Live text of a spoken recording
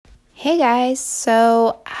Hey guys,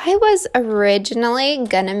 so I was originally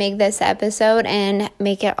gonna make this episode and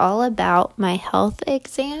make it all about my health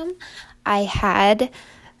exam I had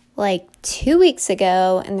like 2 weeks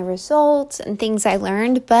ago and the results and things I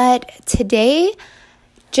learned, but today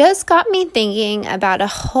just got me thinking about a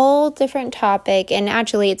whole different topic, and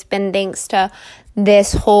actually it's been thanks to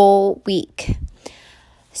this whole week.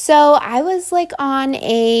 So I was like on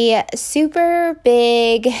a super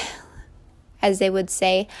big, as they would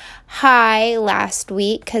say, high last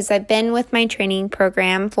week because I've been with my training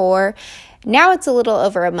program for, now it's a little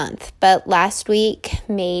over a month, but last week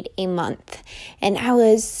made a month. And I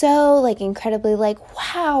was so incredibly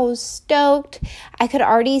wow, stoked. I could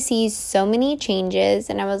already see so many changes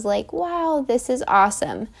and I was like, wow, this is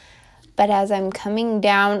awesome. But as I'm coming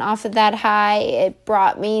down off of that high, it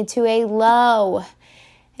brought me to a low.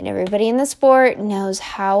 And everybody in the sport knows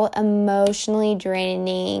how emotionally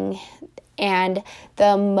draining and the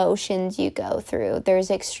emotions you go through. There's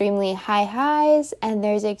extremely high highs and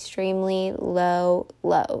there's extremely low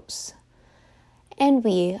lows. And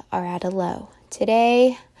we are at a low.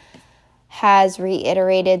 Today has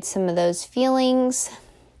reiterated some of those feelings.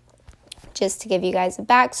 Just to give you guys a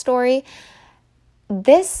backstory,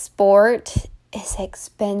 this sport is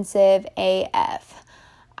expensive AF.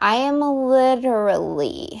 I am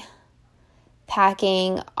literally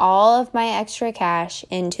packing all of my extra cash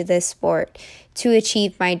into this sport to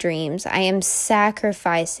achieve my dreams. I am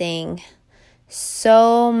sacrificing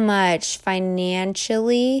so much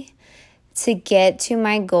financially to get to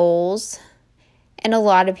my goals. And a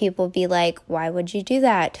lot of people be like, why would you do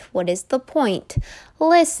that? What is the point?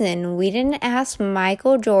 Listen, we didn't ask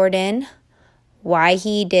Michael Jordan why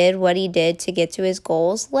he did what he did to get to his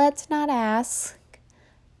goals. Let's not ask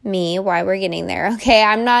me why we're getting there. Okay,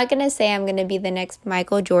 I'm not going to say I'm going to be the next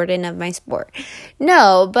Michael Jordan of my sport.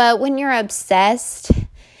 No, but when you're obsessed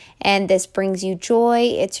and this brings you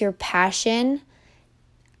joy, it's your passion.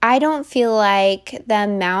 I don't feel like the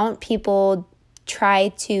amount people try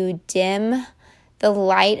to dim the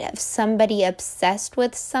light of somebody obsessed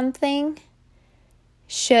with something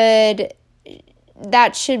should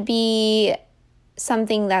be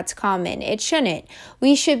something that's common. It shouldn't.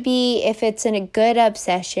 We should be, if it's in a good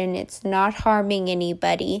obsession, it's not harming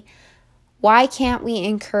anybody, why can't we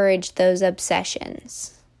encourage those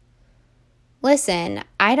obsessions? Listen,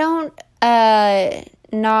 I don't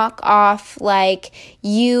knock off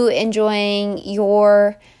you enjoying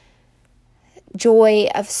your joy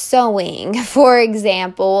of sewing, for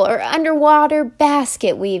example, or underwater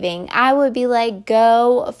basket weaving. I would be like,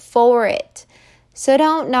 go for it. So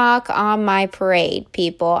don't knock on my parade,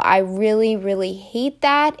 people. I really, really hate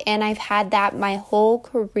that. And I've had that my whole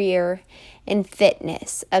career in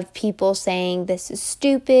fitness, of people saying, this is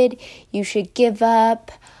stupid, you should give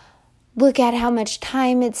up. Look at how much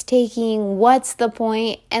time it's taking. What's the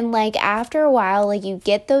point? And after a while, you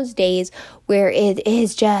get those days where it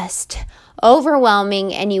is just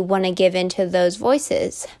overwhelming and you want to give in to those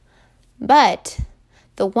voices. But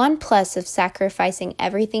the one plus of sacrificing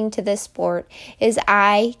everything to this sport is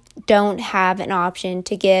I don't have an option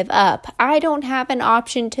to give up. I don't have an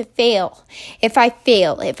option to fail. If I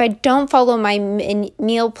don't follow my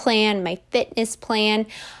meal plan, my fitness plan,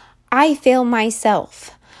 I fail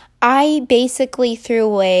myself. I basically threw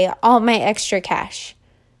away all my extra cash.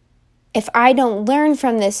 If I don't learn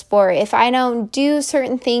from this sport, if I don't do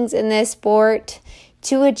certain things in this sport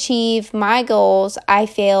to achieve my goals, I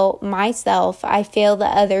fail myself. I fail the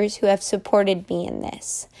others who have supported me in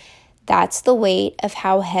this. That's the weight of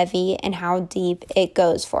how heavy and how deep it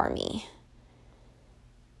goes for me.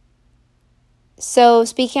 So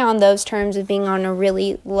speaking on those terms of being on a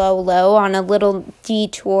really low, on a little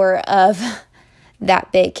detour of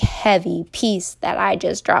that big heavy piece that I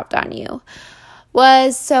just dropped on you,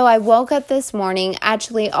 so I woke up this morning,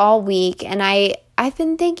 actually all week, and I've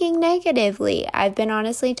been thinking negatively. I've been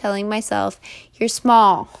honestly telling myself, you're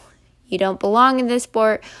small. You don't belong in this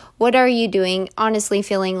sport. What are you doing? Honestly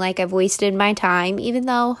feeling like I've wasted my time, even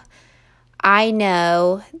though I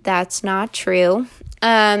know that's not true.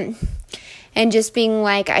 And just being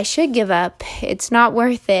like, I should give up. It's not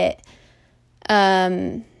worth it.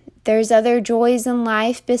 There's other joys in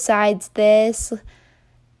life besides this.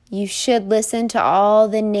 You should listen to all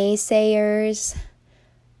the naysayers.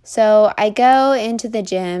 So I go into the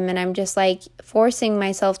gym and I'm just forcing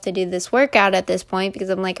myself to do this workout at this point because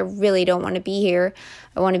I'm I really don't want to be here.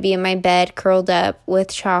 I want to be in my bed curled up with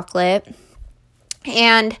chocolate.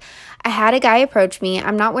 And I had a guy approach me.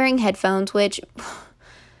 I'm not wearing headphones, which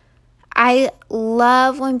I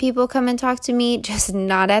love when people come and talk to me, just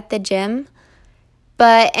not at the gym.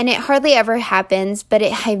 and it hardly ever happens, but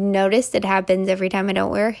I've noticed it happens every time I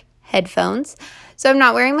don't wear headphones. So I'm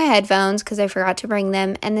not wearing my headphones because I forgot to bring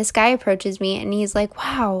them. And this guy approaches me and he's like,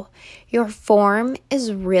 wow, your form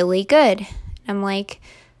is really good. And I'm like,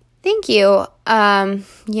 thank you.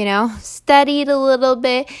 Studied a little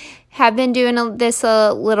bit, have been doing this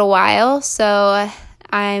a little while. So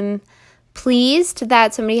I'm pleased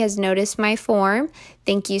that somebody has noticed my form.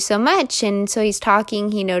 Thank you so much. And so he's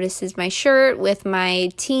talking. He notices my shirt with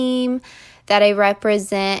my team that I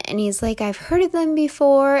represent, and he's like, I've heard of them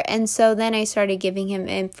before. And so then I started giving him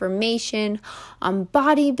information on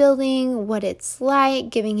bodybuilding, what it's like,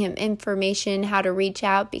 giving him information how to reach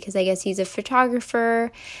out, because I guess he's a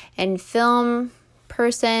photographer and film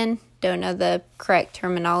person, don't know the correct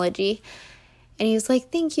terminology. And he was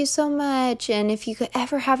like, thank you so much. And if you could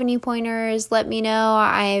ever have any pointers, let me know.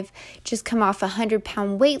 I've just come off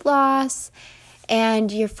 100-pound weight loss.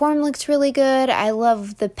 And your form looks really good. I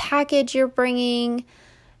love the package you're bringing.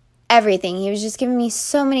 Everything. He was just giving me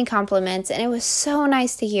so many compliments. And it was so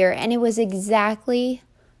nice to hear. And it was exactly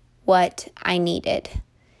what I needed.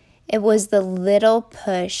 It was the little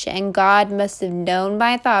push. And God must have known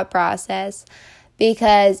my thought process,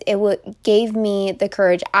 because it gave me the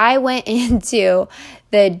courage. I went into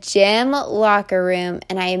the gym locker room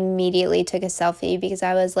and I immediately took a selfie, because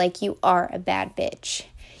I was like, you are a bad bitch.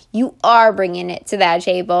 You are bringing it to that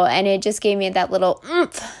table. And it just gave me that little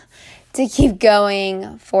oomph to keep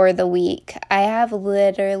going for the week. I have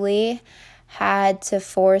literally had to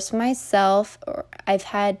force myself, I've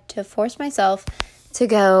had to force myself to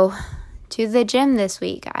go to the gym this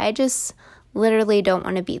week. I just literally don't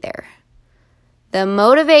want to be there. The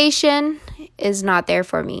motivation is not there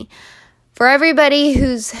for me. For everybody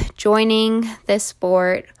who's joining this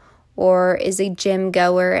sport or is a gym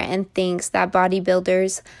goer and thinks that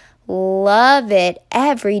bodybuilders love it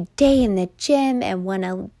every day in the gym and want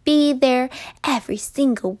to be there every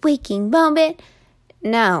single waking moment.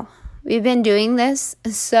 No, we've been doing this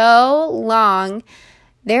so long.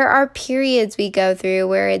 There are periods we go through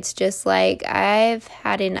where it's just like, I've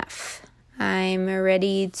had enough. I'm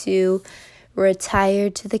ready to retire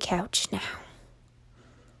to the couch now.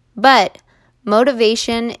 But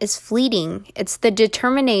motivation is fleeting. It's the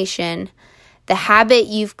determination, the habit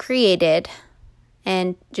you've created.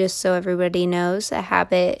 And just so everybody knows, a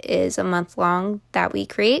habit is a month long that we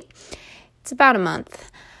create. It's about a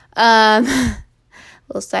month.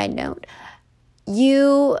 Little side note.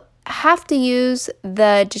 You have to use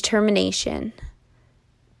the determination.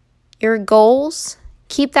 Your goals,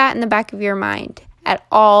 keep that in the back of your mind at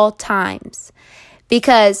all times.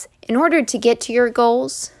 Because in order to get to your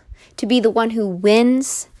goals, to be the one who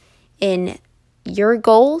wins in your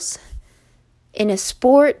goals, in a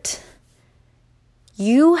sport,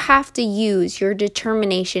 you have to use your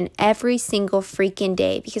determination every single freaking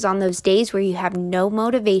day. Because on those days where you have no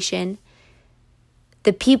motivation,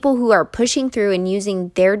 the people who are pushing through and using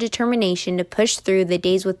their determination to push through the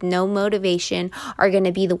days with no motivation are going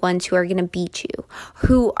to be the ones who are going to beat you,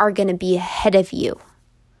 who are going to be ahead of you.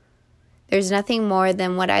 There's nothing more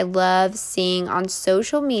than what I love seeing on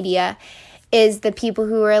social media is the people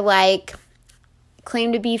who are like,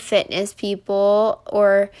 claim to be fitness people,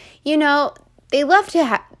 or, they love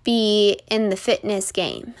to be in the fitness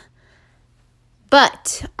game.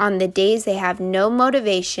 But on the days they have no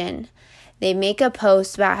motivation, they make a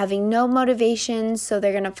post about having no motivation, so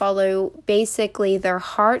they're going to follow basically their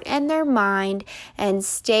heart and their mind and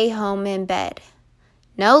stay home in bed.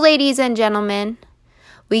 No, ladies and gentlemen.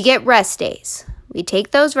 We get rest days. We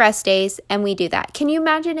take those rest days and we do that. Can you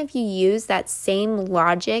imagine if you use that same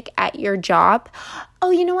logic at your job?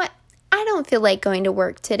 Oh, you know what? I don't feel like going to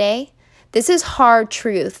work today. This is hard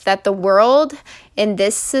truth that the world in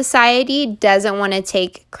this society doesn't want to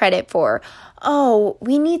take credit for. Oh,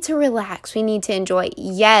 we need to relax. We need to enjoy.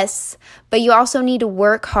 Yes, but you also need to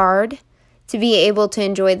work hard to be able to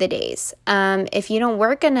enjoy the days. If you don't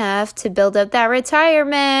work enough to build up that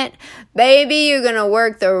retirement, baby, you're going to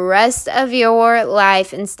work the rest of your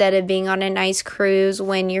life instead of being on a nice cruise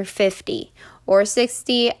when you're 50 or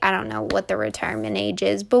 60. I don't know what the retirement age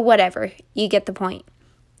is, but whatever. You get the point.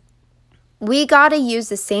 We got to use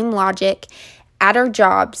the same logic at our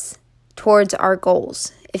jobs towards our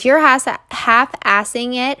goals. If you're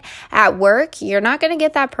half-assing it at work, you're not going to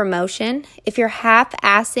get that promotion. If you're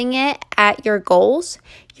half-assing it at your goals,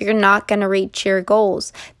 you're not going to reach your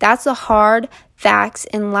goals. That's the hard facts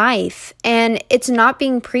in life. And it's not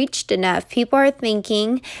being preached enough. People are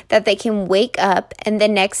thinking that they can wake up and the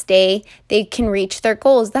next day they can reach their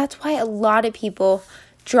goals. That's why a lot of people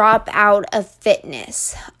drop out of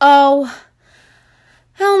fitness. Oh,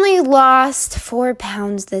 I only lost 4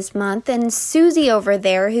 pounds this month, and Susie over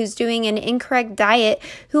there, who's doing an incorrect diet,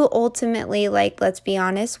 who ultimately, let's be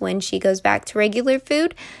honest, when she goes back to regular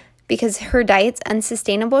food, because her diet's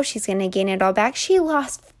unsustainable, she's going to gain it all back. She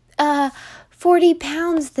lost 40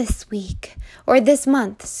 pounds this week, or this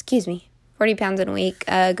month, 40 pounds in a week.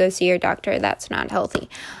 Go see your doctor. That's not healthy.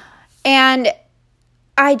 And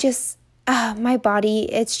I just... my body,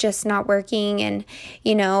 it's just not working, and,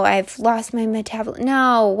 I've lost my metabolism.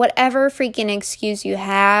 No, whatever freaking excuse you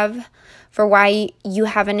have for why you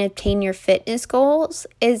haven't obtained your fitness goals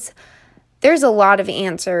there's a lot of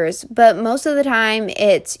answers, but most of the time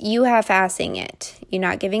it's you half-assing it. You're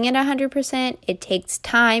not giving it 100%. It takes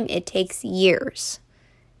time. It takes years.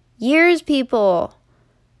 Years, people.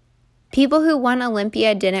 People who won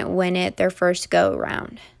Olympia didn't win it their first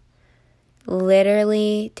go-around.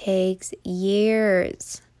 Literally takes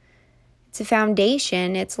years. It's a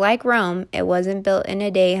foundation. It's like Rome. It wasn't built in a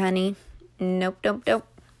day, honey. Nope.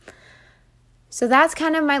 So that's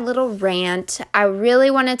kind of my little rant. I really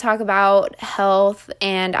want to talk about health,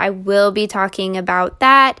 and I will be talking about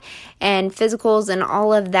that and physicals and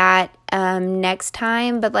all of that next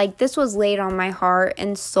time. But this was laid on my heart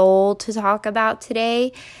and soul to talk about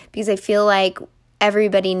today, because I feel like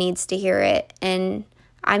everybody needs to hear it. And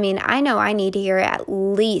I know I need to hear it at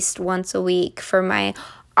least once a week for my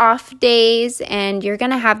off days, and you're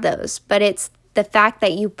going to have those. But it's the fact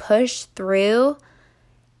that you push through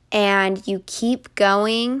and you keep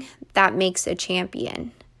going that makes a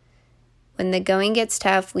champion. When the going gets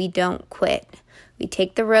tough, we don't quit. We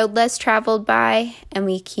take the road less traveled by, and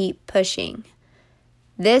we keep pushing.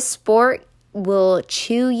 This sport will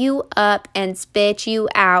chew you up and spit you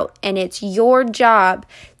out, and it's your job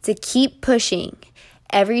to keep pushing.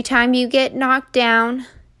 Every time you get knocked down,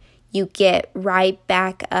 you get right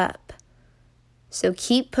back up. So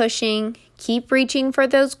keep pushing, keep reaching for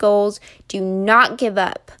those goals. Do not give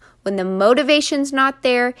up. When the motivation's not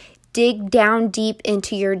there, dig down deep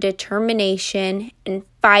into your determination and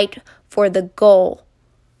fight for the goal.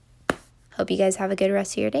 Hope you guys have a good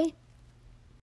rest of your day.